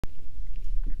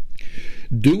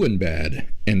Doing bad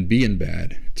and being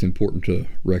bad, it's important to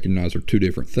recognize, are two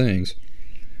different things.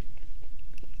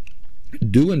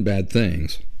 Doing bad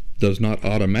things does not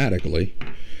automatically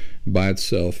by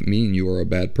itself mean you are a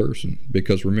bad person,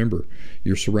 because remember,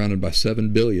 you're surrounded by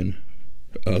 7 billion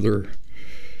other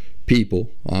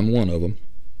people. I'm one of them,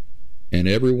 and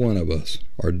every one of us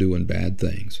are doing bad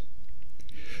things.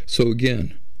 So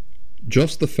again,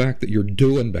 just the fact that you're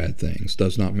doing bad things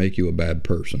does not make you a bad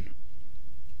person.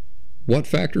 What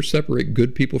factors separate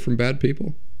good people from bad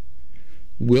people?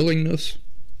 Willingness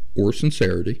or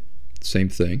sincerity, same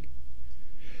thing,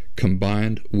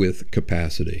 combined with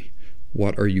capacity.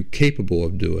 What are you capable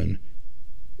of doing,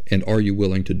 and are you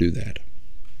willing to do that?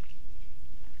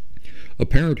 A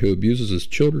parent who abuses his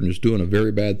children is doing a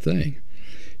very bad thing.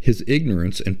 His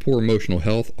ignorance and poor emotional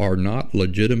health are not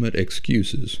legitimate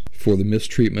excuses for the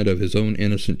mistreatment of his own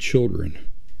innocent children,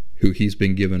 who he's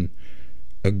been given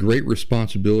a great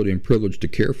responsibility and privilege to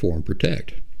care for and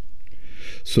protect.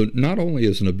 So not only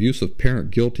is an abusive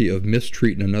parent guilty of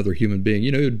mistreating another human being,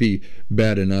 it would be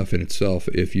bad enough in itself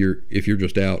if you're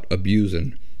just out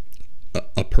abusing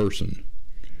a person.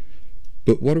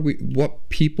 But what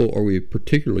people are we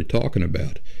particularly talking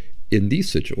about in these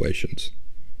situations?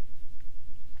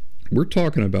 We're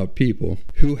talking about people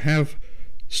who have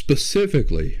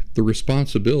specifically the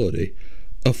responsibility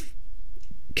of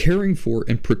caring for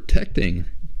and protecting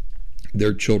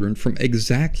their children from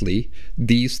exactly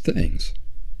these things.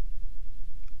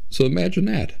 So imagine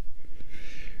that.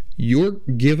 You're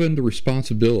given the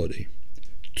responsibility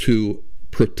to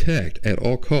protect at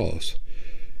all costs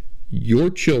your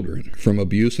children from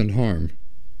abuse and harm.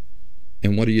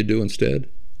 And what do you do instead?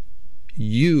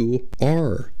 You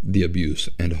are the abuse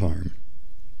and harm.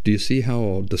 Do you see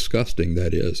how disgusting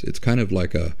that is? It's kind of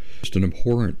like just an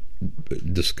abhorrent,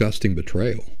 disgusting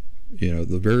betrayal.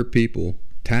 The very people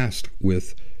tasked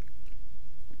with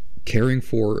caring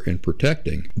for and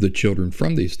protecting the children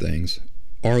from these things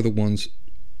are the ones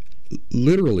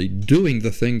literally doing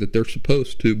the thing that they're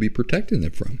supposed to be protecting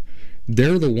them from.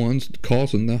 They're the ones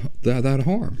causing that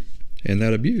harm and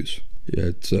that abuse.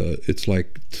 It's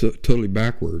like totally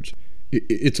backwards.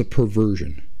 It's a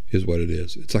perversion is what it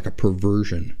is. It's like a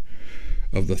perversion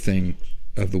of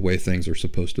the way things are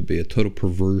supposed to be, a total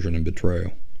perversion and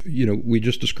betrayal. We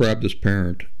just described this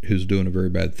parent who's doing a very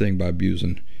bad thing by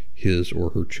abusing his or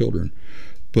her children.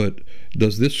 But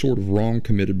does this sort of wrong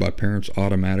committed by parents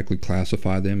automatically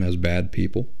classify them as bad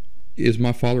people? Is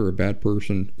my father a bad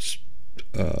person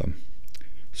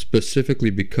specifically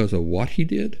because of what he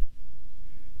did?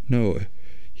 No,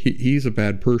 he's a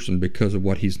bad person because of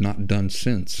what he's not done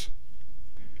since.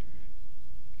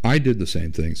 I did the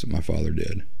same things that my father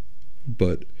did,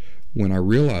 but when I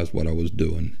realized what I was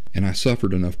doing and I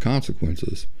suffered enough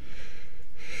consequences,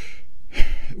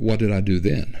 what did I do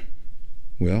then?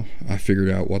 Well, I figured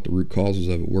out what the root causes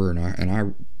of it were, and I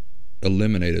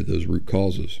eliminated those root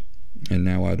causes, and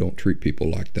now I don't treat people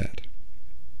like that.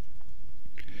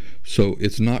 So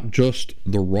it's not just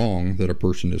the wrong that a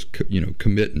person is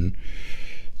committing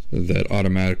that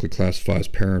automatically classifies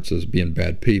parents as being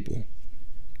bad people.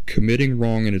 Committing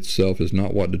wrong in itself is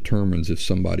not what determines if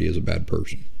somebody is a bad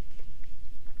person.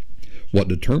 What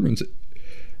determines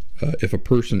if a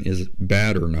person is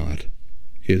bad or not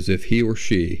is if he or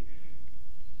she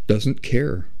doesn't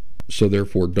care, so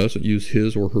therefore doesn't use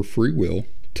his or her free will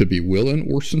to be willing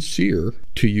or sincere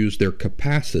to use their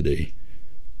capacity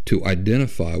to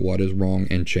identify what is wrong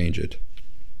and change it.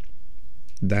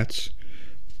 That's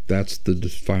the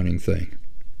defining thing.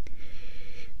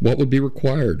 What would be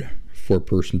required for a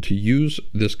person to use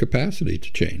this capacity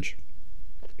to change?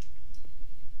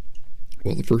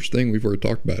 Well, the first thing we've already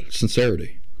talked about,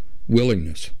 sincerity,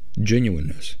 willingness,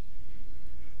 genuineness.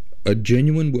 A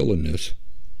genuine willingness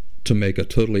to make a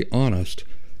totally honest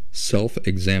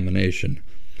self-examination,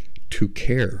 to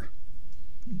care.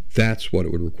 That's what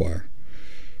it would require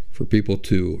for people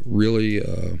to really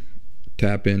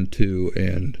tap into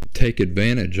and take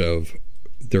advantage of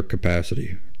their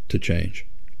capacity to change.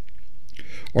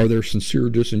 Are there sincere,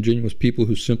 disingenuous people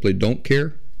who simply don't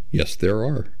care? Yes, there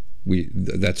are.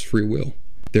 That's free will.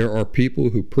 There are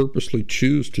people who purposely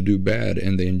choose to do bad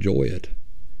and they enjoy it.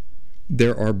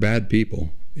 There are bad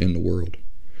people in the world.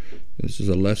 This is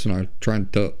a lesson I try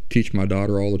to teach my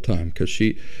daughter all the time, because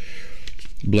she,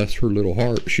 bless her little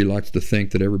heart, she likes to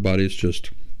think that everybody's just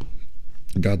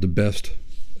got the best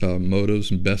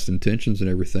motives and best intentions and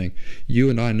everything.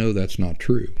 You and I know that's not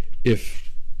true.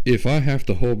 If I have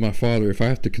to hold my father, if I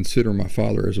have to consider my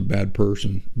father as a bad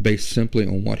person based simply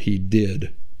on what he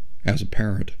did as a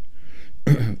parent,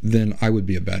 then I would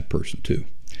be a bad person too.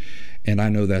 And I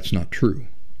know that's not true.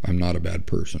 I'm not a bad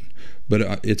person.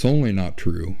 But it's only not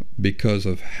true because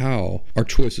of how our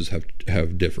choices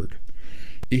have differed.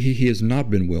 He has not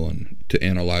been willing to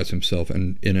analyze himself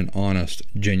in an honest,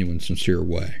 genuine, sincere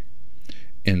way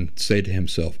and say to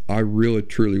himself, I really,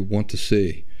 truly want to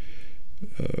see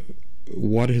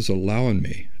what is allowing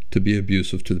me to be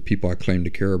abusive to the people I claim to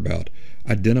care about,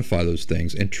 identify those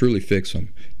things and truly fix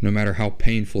them, no matter how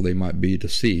painful they might be to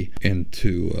see and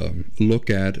to look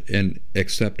at and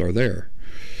accept are there.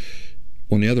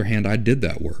 On the other hand, I did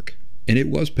that work, and it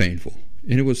was painful,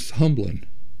 and it was humbling,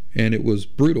 and it was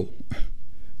brutal,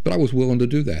 but I was willing to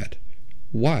do that.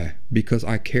 Why? Because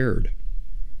I cared.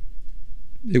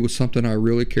 It was something I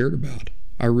really cared about.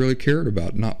 I really cared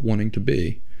about not wanting to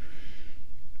be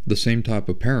the same type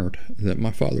of parent that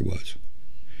my father was.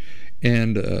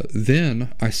 And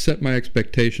then I set my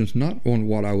expectations not on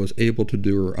what I was able to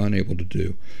do or unable to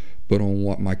do, but on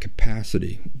what my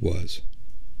capacity was,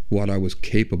 what I was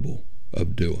capable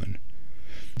of doing.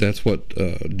 That's what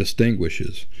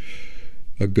distinguishes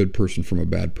a good person from a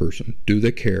bad person. Do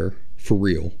they care for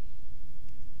real?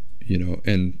 You know,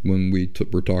 and when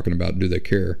we're talking about do they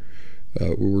care,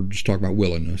 we were just talking about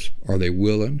willingness. Are they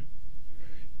willing?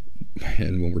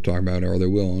 And when we're talking about are they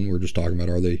willing, we're just talking about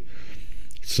are they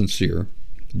sincere,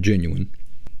 genuine.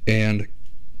 And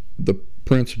the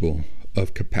principle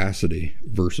of capacity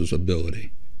versus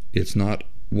ability. It's not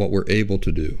what we're able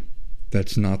to do.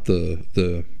 That's not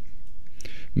the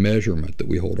measurement that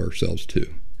we hold ourselves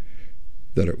to.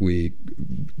 That we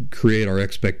create our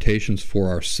expectations for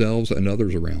ourselves and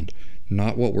others around.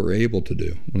 Not what we're able to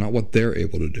do. Not what they're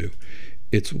able to do.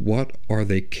 It's what are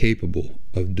they capable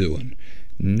of doing.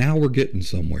 Now we're getting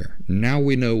somewhere. Now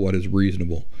we know what is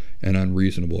reasonable and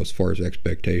unreasonable as far as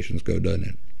expectations go, doesn't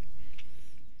it?